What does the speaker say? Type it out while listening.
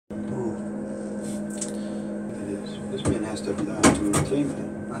almost every day into a routine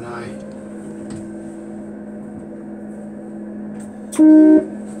now. I know.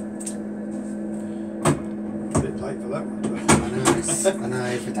 A bit late for that one. I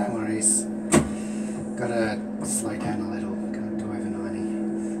know, but don't worry. Gotta slow down a little. Can't do over 90.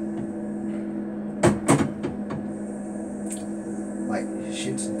 Like,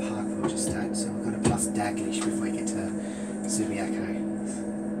 Shinton Park we'll just at, so we've got to plus Daglish before we get to Subiaco.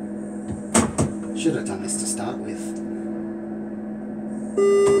 Should have done this to start with.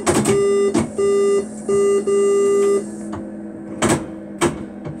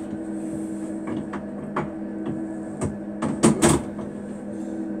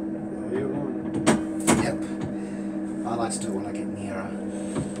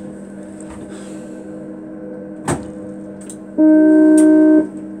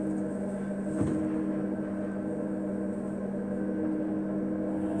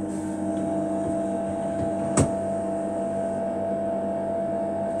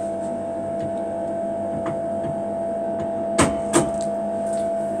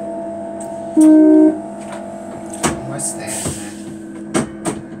 Almost there.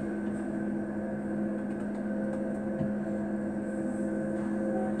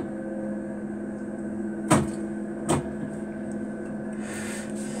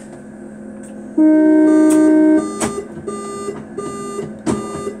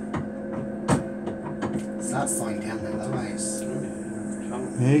 Start slowing down now, otherwise.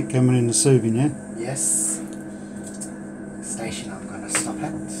 Yeah, coming in the Subian, yeah? Yes. Station I'm going to stop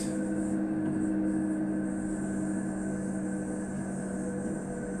at.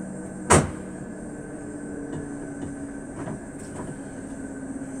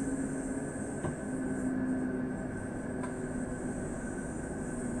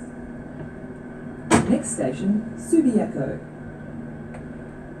 Next station, Subiaco.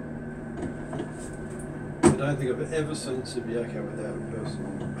 I don't think I've ever seen Subiaco without a person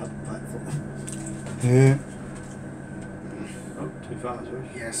on the platform. Yeah, Oh, too far, sorry.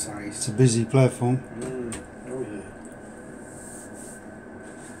 Yeah, sorry. it's a busy platform. Oh yeah.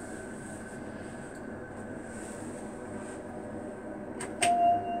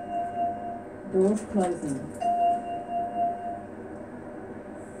 Doors closing.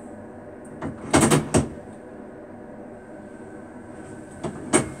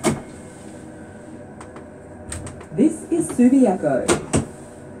 This is Subiaco.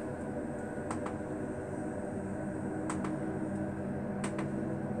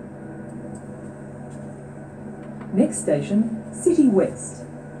 Next station, City West.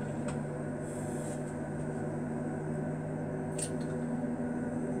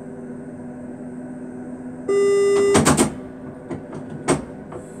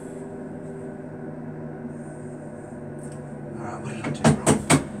 Alright, what did I do wrong?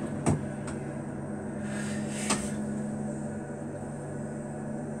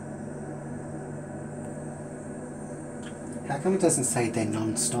 How come it doesn't say they're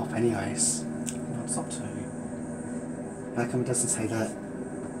non-stop anyways? Non-stop too. How come it doesn't say that?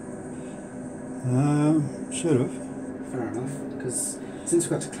 Should have. Fair enough, because since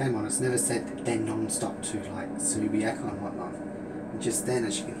we got to Claremont, it's never said they're non-stop to like Subiaco and whatnot. And just then,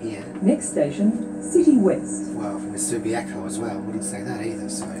 as you can hear, Next station, City West. well, with Subiaco as well, wouldn't say that either,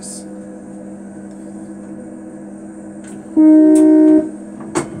 so it's...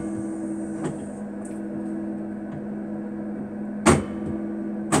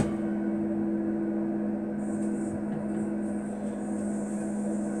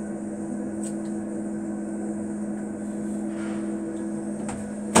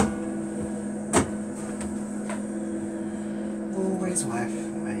 Always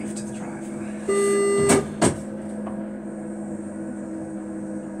wave to the driver.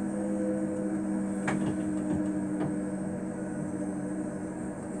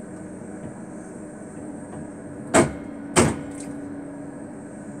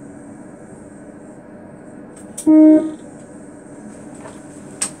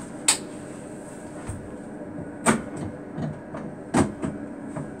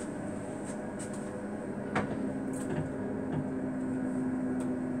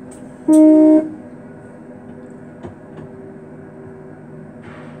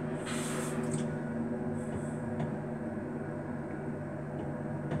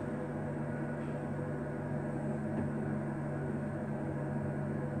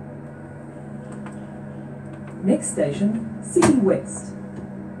 Next station, City West.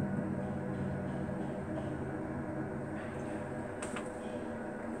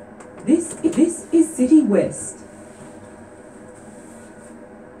 This is City West.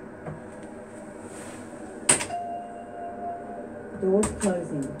 Doors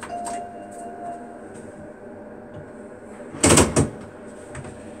closing.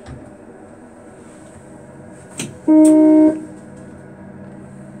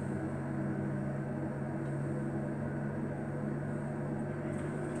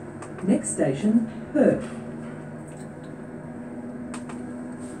 Next station, Perth.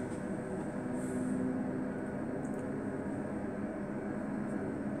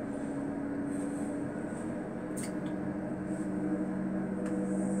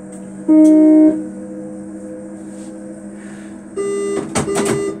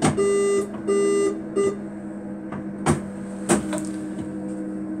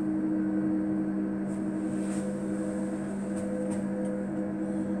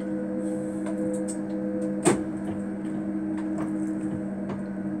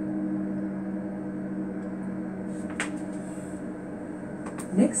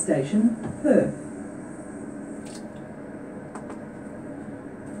 Next station, Perth.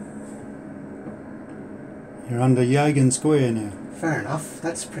 You're under Yagan Square now. Fair enough.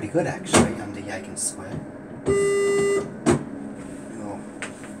 That's pretty good actually, under Yagan Square. Oh.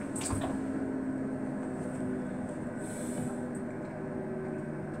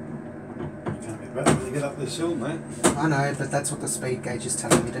 Can't be better when you get up this hill, mate. I know, but that's what the speed gauge is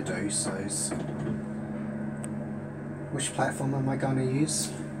telling me to do, so... Which platform am I going to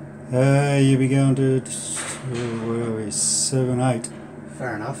use? You'll be going to, where are we, 7, 8.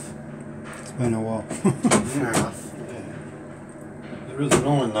 Fair enough. It's been a while. Fair enough. Yeah. There is an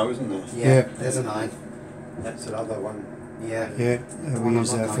 9 though, isn't there? Yeah, there's a 9. That's the other one. Yeah. Yeah, we One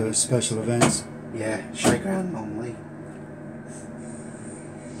use I'm that not for going special to. events. Yeah, showground normally.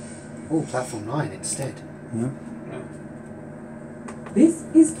 Oh, platform 9 instead. Yeah. Yeah. This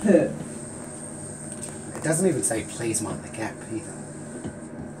is Perth. It doesn't even say please mind the gap either.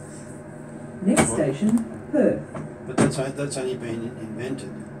 Next station, Perth. But that's only been invented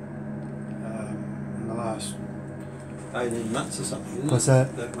in the last 18 months or something, isn't What's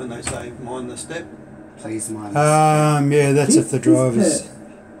it? that? When they say mind the step. Please mind Yeah, that's This if the is drivers,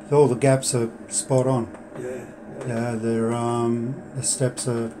 Perth. all the gaps are spot on. Yeah. Yeah, they're, the steps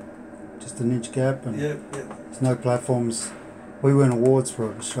are just an inch gap and Yeah. there's no platforms. We win awards for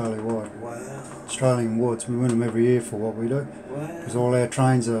it Australia-wide. Wow. Australian awards, we win them every year for what we do. Because Wow. all our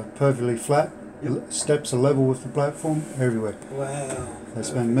trains are perfectly flat, Yep. steps are level with the platform, everywhere. Wow. They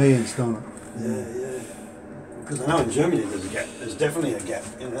spend millions doing it. Yeah. Because I know in Germany there's a gap. There's definitely a gap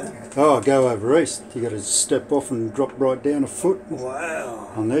in there. Oh, go over east, you got to step off and drop right down a foot Wow.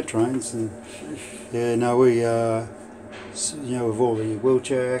 on their trains. And yeah, no, we, you know, with all the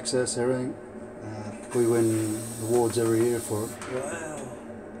wheelchair access, everything, we win awards every year for it. Wow.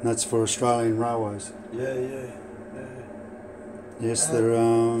 And that's for Australian railways. Yeah. Yes, the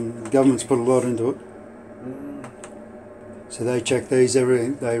government's put a lot into it. Mm. So they check these,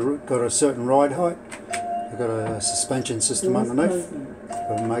 everything. They got a certain ride height. They've got a suspension system Doors underneath. closing.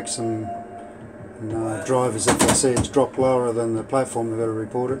 That makes them, drivers, if they see it's dropped lower than the platform, they've got to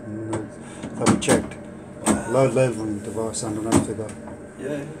report it and they'll be checked. Load levelling device underneath they got.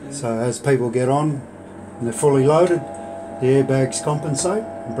 Yeah. So as people get on and they're fully loaded, the airbags compensate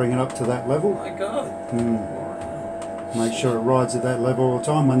and bring it up to that level. My God. Make sure it rides at that level all the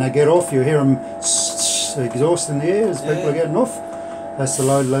time. When they get off, you hear them exhaust in the air as people are getting off. That's the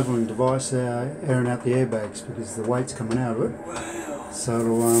load levelling device airing out the airbags because the weight's coming out of it. Wow. So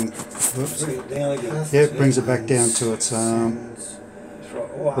it'll, whoops. Bring it down again. Yeah, it brings it back down to its It's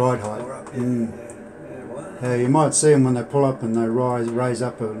ride height. Or up, wow. Yeah, you might see them when they pull up and they raise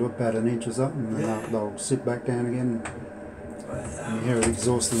up about an inch or something, and then they'll sit back down again. And you hear it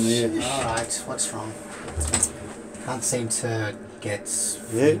exhaust in the air. Alright, what's wrong? Can't seem to get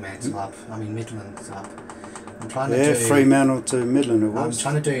Yeah. Fremantle up. I mean Midlands up. I'm trying to Yeah, do Fremantle to Midland it I'm was.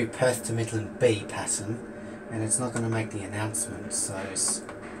 trying to do Perth to Midland B pattern, and it's not going to make the announcement. So,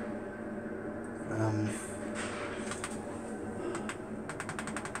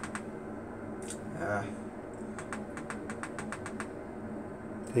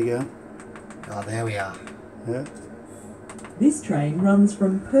 There you go. oh, there we are. Yeah. This train runs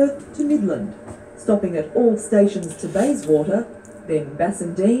from Perth to Midland, stopping at all stations to Bayswater, then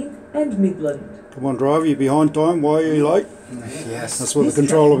Bassendean and Midland. Come on, driver, you're behind time. Why are you late? Yes. That's what This the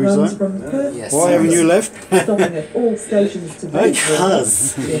controller train will be runs saying. from Perth Yes. to Why haven't you Midland, left? stopping at all stations to Hey, Bayswater,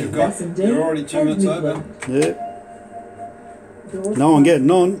 cuz. then You're Bassendean already 2 and minutes over. Midland. Yeah. Doors No one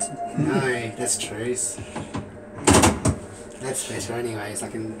getting on. No, that's true. That's better anyways. I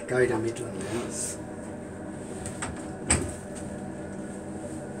can go to Midland now.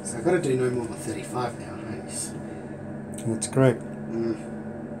 So I've got to do no more than 35 now, right? That's correct.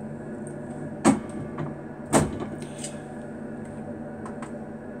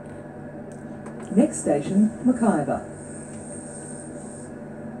 Next station, Mackay.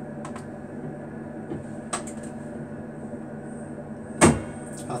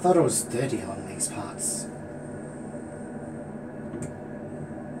 thought it was 30 along these parts.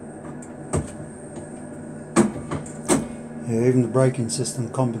 Yeah, even the braking system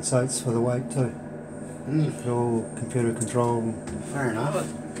compensates for the weight too. Mm, It's all computer controlled. fair enough.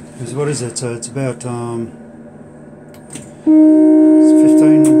 Because what is it? So it's about it's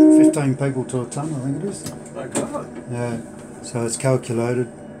 15 people to a tonne, I think it is. My God. Yeah. So it's calculated.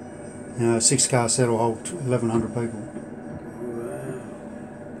 You know, a 6-car set will hold 1,100 people. Wow.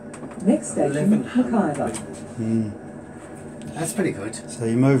 Next station, 1100 Mackay. people. Mm. That's pretty good. So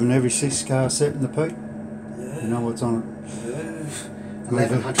you're moving every 6-car set in the peak. Yeah. You know what's on it. Yeah.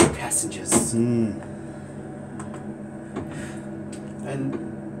 1,100 passengers. Mm.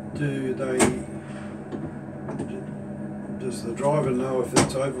 And do they? Does the driver know if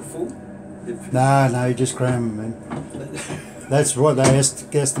it's over full? No, you just cram them in. That's what they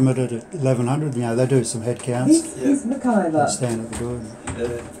estimated at 1,100. You know, they do some head counts. This Yeah. is Mackay. They stand at the door.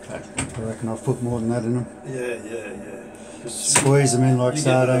 Yeah. I reckon I've put more than that in them. Yeah. Just Squeeze them in like you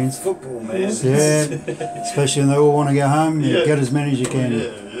get the sardines. football, man. Yeah, especially when they all want to go home. You Yeah. get as many as you can. Yeah.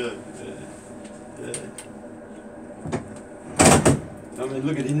 I mean,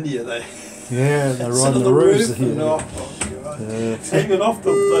 look at India. Yeah, they're sit riding on the roofs. and, Yeah. oh, God. Yeah. Hanging off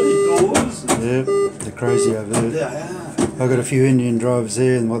the bloody doors. Yeah, they're crazy over there. Yeah. I've got a few Indian drivers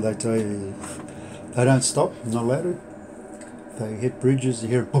there, and what they tell you, they don't stop. They're not allowed to. They hit bridges. You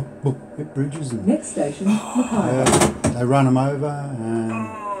hear boop boop hit bridges, and Next station, Mackay. they run them over,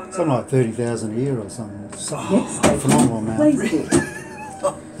 and something like 30,000 a year or something. It's something Next station, phenomenal amount.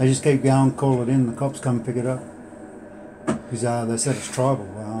 Playsville. They just keep going, call it in. The cops come pick it up because they said it's tribal.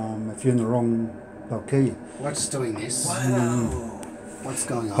 If you're in the wrong, they'll kill you. What's doing this? Wow. What's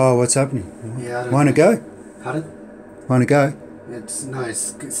going on? Oh, what's happening? Yeah, I don't Want to know. go? Pardon? Want to go? It's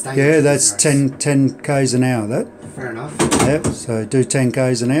staying. Yeah, that's 10 k's an hour. That. Fair enough. Yep. So do 10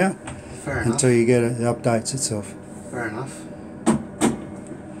 k's an hour Fair enough. until you get it. It updates itself. Fair enough.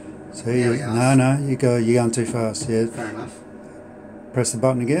 So There we you, are. no, you're going too fast. Yeah. Fair enough. Press the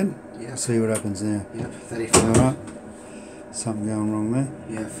button again. Yeah. See what happens now. Yep. 35. All right. Something going wrong there.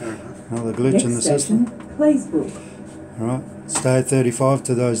 Yeah. Fair enough. Another glitch Next in the station, system. Claysbrook. All right. Stay at 35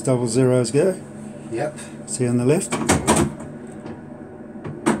 to those double zeros go. Yep. See on the left.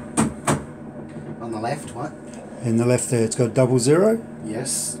 On the left, what? In the left there, it's got double zero.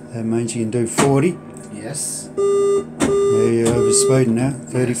 Yes. That means you can do 40. Yes. Yeah, you're over speeding now.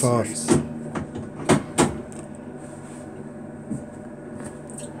 35. Yes,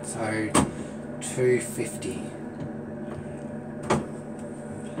 so 250.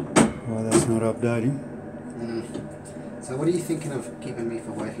 Well, that's not updating. Mm. So what are you thinking of giving me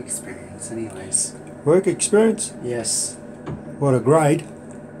for work experience anyways? Work experience? Yes. What a grade.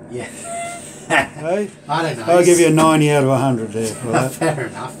 Yeah. Hey? I don't know. I'll give you a 90 out of 100 there for that. Fair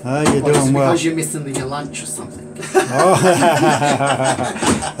enough. Hey, you're Or just doing well. because you're missing your lunch or something. Oh.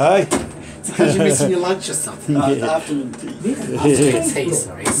 Hey? It's because you're missing your lunch or something. Yeah. Afternoon tea. This is Afternoon tea, Claysbrook.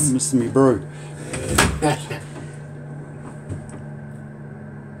 sorry. Missing me brew.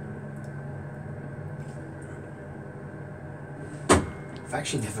 I've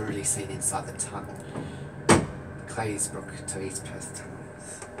actually never really seen inside the tunnel. Claysbrook to East Perth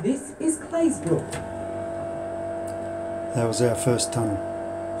tunnels. This is Claysbrook. That was our first tunnel.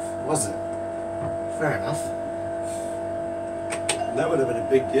 Was it? Fair enough. That would have been a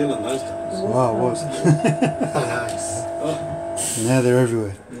big deal in those times. Wow, it was. Oh, nice. Oh, Now they're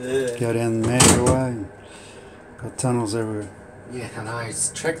everywhere. yeah. Go down the Mandurah way and got tunnels everywhere. Yeah, I know.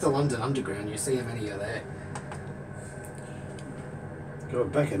 It's Trek the London Underground. You see how many are there.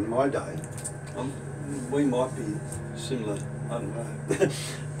 God, back in my day, we might be similar. I don't know.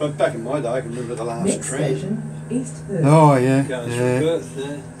 But back in my day, I can remember the last Next train station, East Perth. Oh, yeah. going through Yeah. Perth.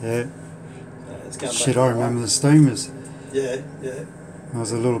 Yeah. Yeah. It's going Shit, back I a while. remember the steamers. Yeah. When I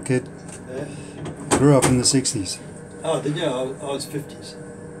was a little kid. Yeah. Grew up in the 60s. Oh, did you? I was 50s.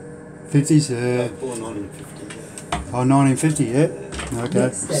 50s? I Yeah. was born 1950. Yeah. Oh, 1950, yeah. Okay.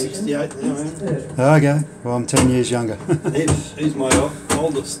 Next station, 68 now, East Perth. Okay. Well, I'm 10 years younger. He's my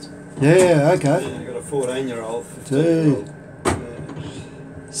oldest. Yeah, okay. Yeah, I got a 14-year-old, Gee. 15-year-old.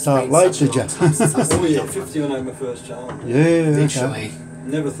 Start Been late, such a did you? long time since I've Oh seen yeah, it. 50 when I had my first child. Yeah, okay. Literally.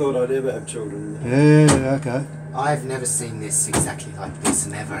 Never thought I'd ever have children. Yeah, okay. I've never seen this exactly like this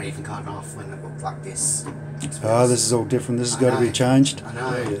and never even gotten off when it looked like this. Oh, this is all different. This has I got to be know. changed. I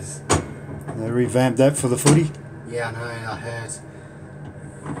know. Yes. They revamped that for the footy. Yeah, I know. I heard.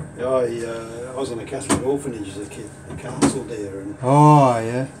 I was in a Catholic orphanage as a kid, a castle there, and Oh,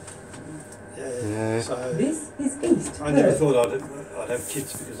 yeah. Yeah. So This is East Perth. I never thought I'd have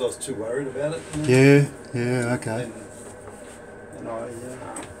kids because I was too worried about it. You know? Yeah, yeah, okay. And I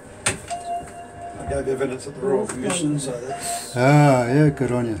gave evidence at the Royal Commission, so that's Ah, yeah,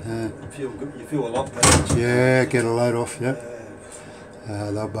 good on you. Yeah, you feel good. You feel a lot better. yeah, get a load off, yep.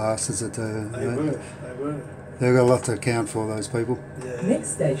 They're bastards that They were. they've got a lot to account for, those people. Yeah. Next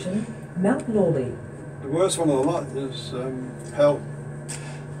station, Mount Lawley. The worst one of the lot is Pell.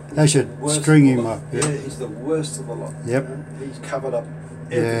 They should Worst string of the him lot. up. Yeah, Yeah. he's the worst of the lot. Yep. You know? He's covered up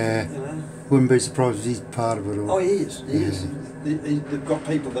Yeah. everything, you know. Wouldn't be surprised if he's part of it all. Oh, he is. He Yeah. is. They've got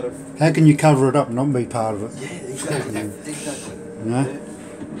people that have. How can you cover it up and not be part of it? Yeah, exactly. Exactly. You know?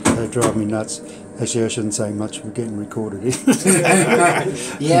 Yeah. They drive me nuts. Actually, I shouldn't say much. We're getting recorded here.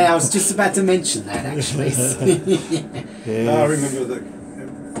 Yeah, I was just about to mention that actually. Yeah. I remember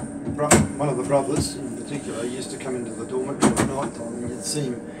one of the brothers in particular used to come into the dormitory at night time, and you'd see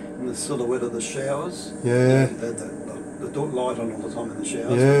him in the silhouette of the showers. Yeah. They had the light on all the time in the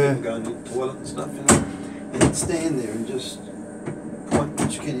showers. Yeah. People going to the toilet and stuff, you know. And he'd stand there and just point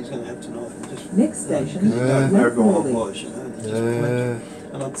which kid he's going to have tonight, and just Next station, you know, Yeah. where everyone Lawley. was, you know. And he'd just Yeah.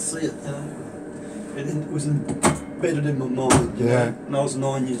 point, and I'd see it, you know. It was embedded in my mind, you Yeah. know. And I was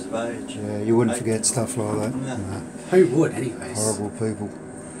 9 years of age. Yeah, you wouldn't forget stuff like that. No. No. Who would, anyways? Horrible people.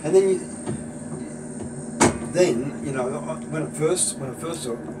 And then you know, when I first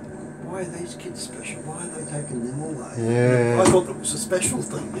saw it, why are these kids special? Why are they taking them away? Yeah. I thought it was a special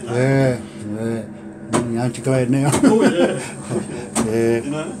thing, you know. Yeah, yeah. Aren't you glad now? Oh yeah. Yeah. You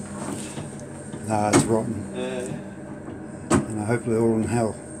know. Nah, it's rotten. Yeah. And I hope they're all in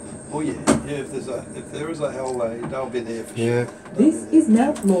hell. Oh yeah. Yeah. If there is a hell, they'll be there for Yeah. sure. This is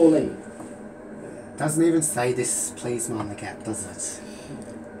Mount Lawley. Doesn't even say this, please mind the gap, does it?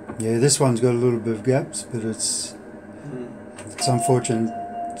 Yeah, this one's got a little bit of gaps, but it's unfortunate.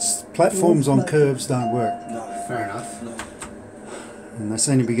 Platforms on curves don't work, No. Fair enough. No. and they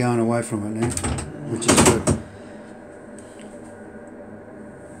seem to be going away from it now, which is good.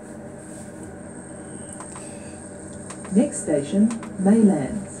 Next station,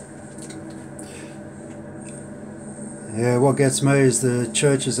 Maylands. Yeah, what gets me is the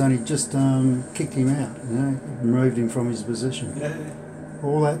church has only just kicked him out, you know, removed him from his position. Yeah.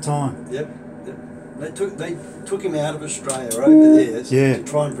 All that time. Yep. They took him out of Australia over there Yeah. to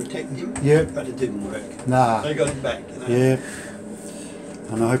try and protect him. Yep. But it didn't work. Nah. They got him back. You know. Yeah.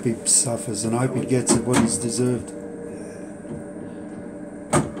 And I hope he suffers, and I hope he gets what he's deserved.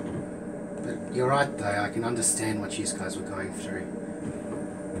 But you're right though, I can understand what you guys were going through.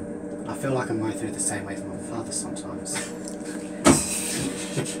 I feel like I'm going through the same way with my father sometimes.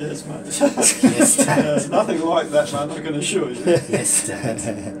 Yes, mate. Yes, Dad. Nothing like that, mate. I can assure you. Yes, Dad.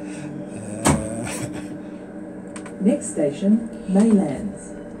 Next station,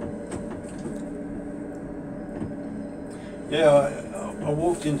 Maylands. Yeah, I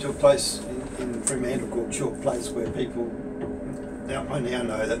walked into a place in Fremantle called Chalk Place where people, I now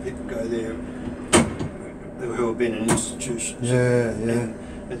know that people go there who have been in institutions. Yeah, yeah. And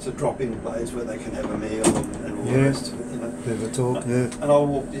it's a drop-in place where they can have a meal and all the Yeah. rest of it, you know. Bit of a talk, yeah. And I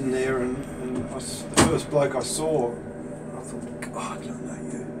walked in there and the first bloke I saw, I thought, God, I know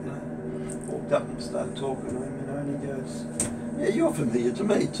you, you know. Walked up and started talking to him, you know, and he goes, yeah, you're familiar to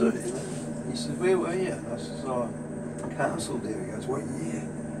me too, you know. He said, where were you? And I said, oh, Castle there. He goes, what year?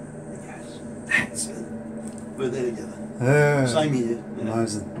 He goes, that's it. We're there together. Yeah. Same here, you know.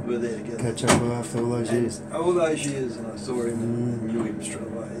 Amazing. We're there together. Catch up with after all those And years. all those years, and I saw him and knew him straight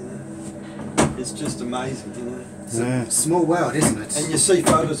away, you know. It's just amazing, you know. Yeah. Small world, isn't it? And you see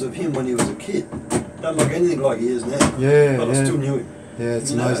photos of him when he was a kid. Don't look anything like he is now. Yeah, But I yeah. still knew him. Yeah,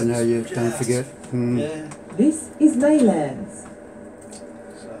 it's You know, amazing how you it's don't just- forget. Mm. Yeah. This is Maylands.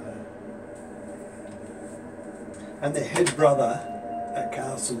 So, and the head brother at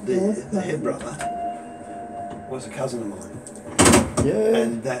Castle there, the head brother, was a cousin of mine. Yeah.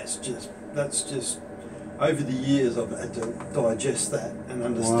 And that's just over the years I've had to digest that and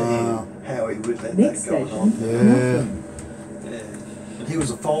understand Wow. how he would let Next that go station, on. Yeah. Northland. Yeah. And he was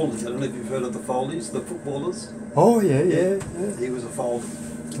a Foley. I don't know if you've heard of the Foleys, the footballers. Oh, yeah, yeah, He was a Foley.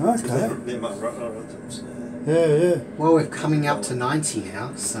 yeah. Okay. They're my relatives. Yeah, yeah. Well, we're coming up to 90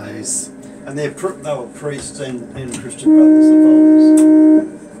 now, so And they were priests and Christian brothers, the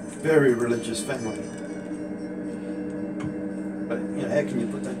Foleys. Very religious family. But, you know, how can you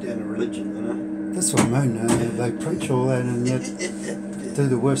put that down to religion, you know? That's what I mean. They preach all that and yet do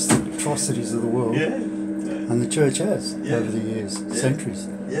the worst atrocities of the world. Yeah. And the church has Yeah. over the years, Yeah. centuries.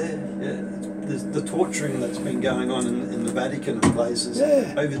 Yeah. There's the torturing that's been going on in the Vatican and places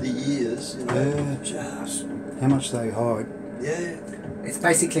Yeah. over the years, you know, Yeah. just, How much they hide. yeah, it's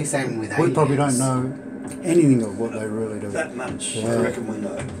basically same with We probably aliens. don't know anything of what they really do. that much, Yeah. I reckon we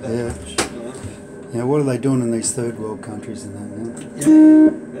know, that Yeah. much, you know. Yeah, what are they doing in these third world countries and that? Yeah,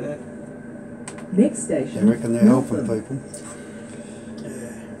 yeah. Next They station, reckon they're helping Milford. people.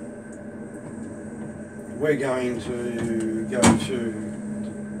 Yeah. We're going to go to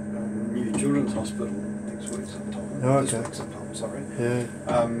New Children's Hospital next week sometime. Oh, This okay. week sometime, sorry. Yeah.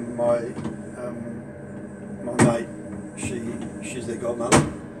 My mate, she's their godmother,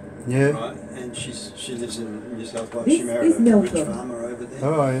 Yeah. right? And she lives in New South Wales. This She married is a rich Milford. farmer over there,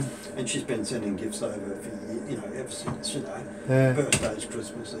 Oh, yeah. and she's been sending gifts over for ever since, Yeah. birthdays,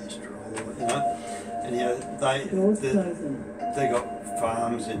 Christmas, Easter, all of it, And Doors they closing. got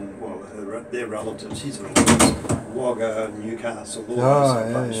farms in their relatives. His Wagga, Newcastle, all Oh, those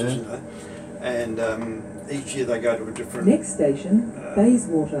yeah, places, yeah. And each year they go to a different Next station,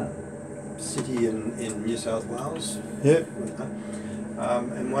 Bayswater. city in New South Wales. Yeah.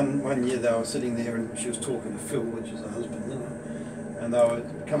 And one year they were sitting there and she was talking to Phil, which is her husband, and they would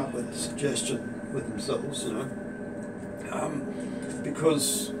come up with a suggestion with themselves,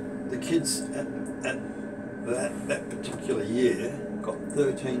 because the kids at that particular year got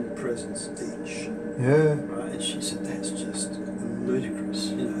 13 presents each. Yeah. Right? And she said that's just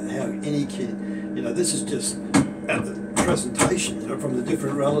ludicrous. How any kid, this is just at the presentation, from the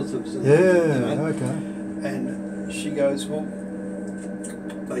different relatives. And, Yeah. Okay. And she goes, well,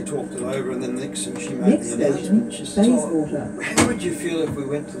 they talked it over, and then the next thing she made Next the announcement. She says, Bayswater. how would you feel if we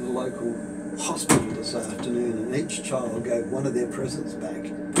went to the local hospital this afternoon and each child gave one of their presents back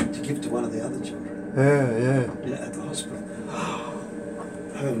to give to one of the other children? Yeah. At the hospital.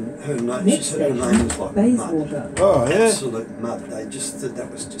 Her name, she Next said her station, name was like mud. Bayswater. Oh, yeah. Absolute mud. They just said that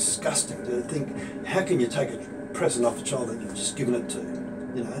was disgusting to think, how can you take a present off a child that you've just given it to?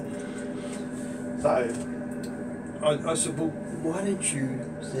 So I said, well, why don't you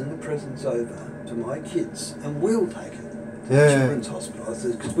send the presents over to my kids and we'll take it to the Yeah. Children's Hospital? I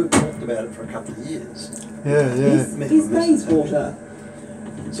said, because we've talked about it for a couple of years. Yeah. This Me and is my missus have. Bayswater.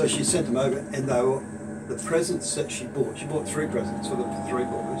 So she sent them over, and they were the presents that she bought. She bought 3 presents for the 3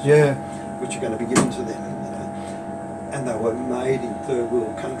 boys, Yeah. which are going to be given to them, and they were made in third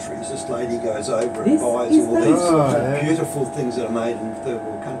world countries. This lady goes over and This buys is all these Bayswater. Oh, yeah. beautiful things that are made in third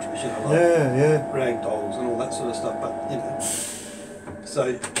world countries, like Yeah. rag dolls and all that sort of stuff. But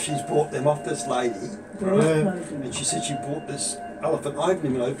so she's bought them off this lady, Doors Yeah. closing. and she said she bought this elephant. I haven't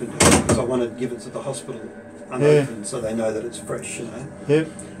even opened it because I wanted to give it to the hospital unopened, so they know that it's fresh, Yeah.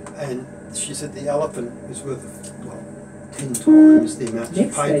 And she said the elephant was worth 10 times the amount she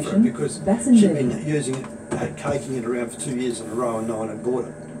Next paid for it station, because Bassendean. she'd been using it, caking it around for 2 years in a row, and no one had bought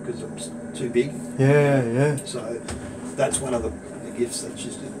it because it was too big. Yeah. So that's one of the gifts that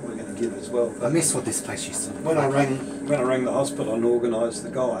we're going to give as well. I miss what this place used to look When I like. rang the hospital and organised the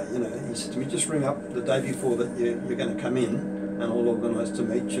guy, he said to me, just ring up the day before that you're going to come in, and I'll organise to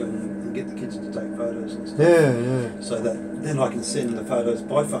meet you and get the kids to take photos and stuff. Yeah. So that then I can send the photos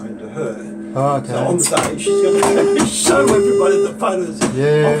by phone to her. Oh, So on okay. the day she's going to show everybody the photos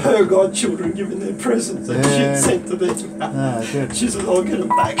Yeah. of her godchildren giving their presents that Yeah. she'd sent to them. Ah, good. She said, I'll get them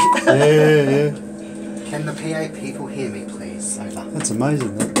back. Yeah. Can the PA people hear me, please? Over. That's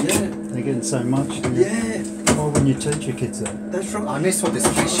amazing. Yeah, They're getting so much. yeah, Why wouldn't you teach your kids that? that's right. I miss what this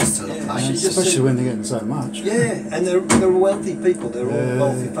place used to look Yeah. like. She just Especially said- when they're getting so much. Yeah, and they're wealthy people. They're all Yeah.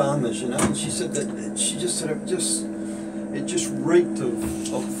 wealthy farmers, And she said that she just said it just reeked of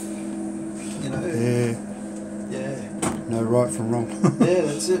Yeah. yeah, No right from wrong. yeah,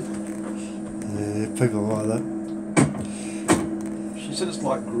 that's it. Yeah, people are like that. She said it's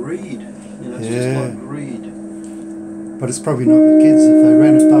like greed. It's Yeah. just like greed. But it's probably not the kids. If they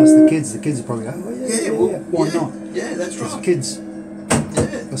ran it past the kids would probably go, oh yeah, Yeah, well, why yeah, not? Yeah, that's Because right. kids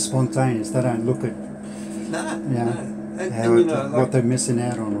Yeah, are spontaneous. They don't look at nah, Yeah. no. how And, what they're missing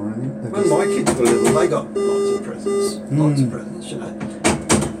out on or anything. They're when just- my kids were little, they got lots of presents, Mm.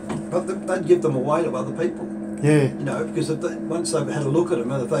 But they'd give them away to other people, yeah, because if once they've had a look at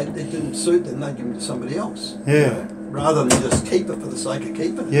them, and if it didn't suit them, they'd give them to somebody else. Yeah. Rather than just keep it for the sake of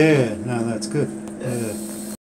keeping it. yeah. No, that's good. Yeah. Yeah.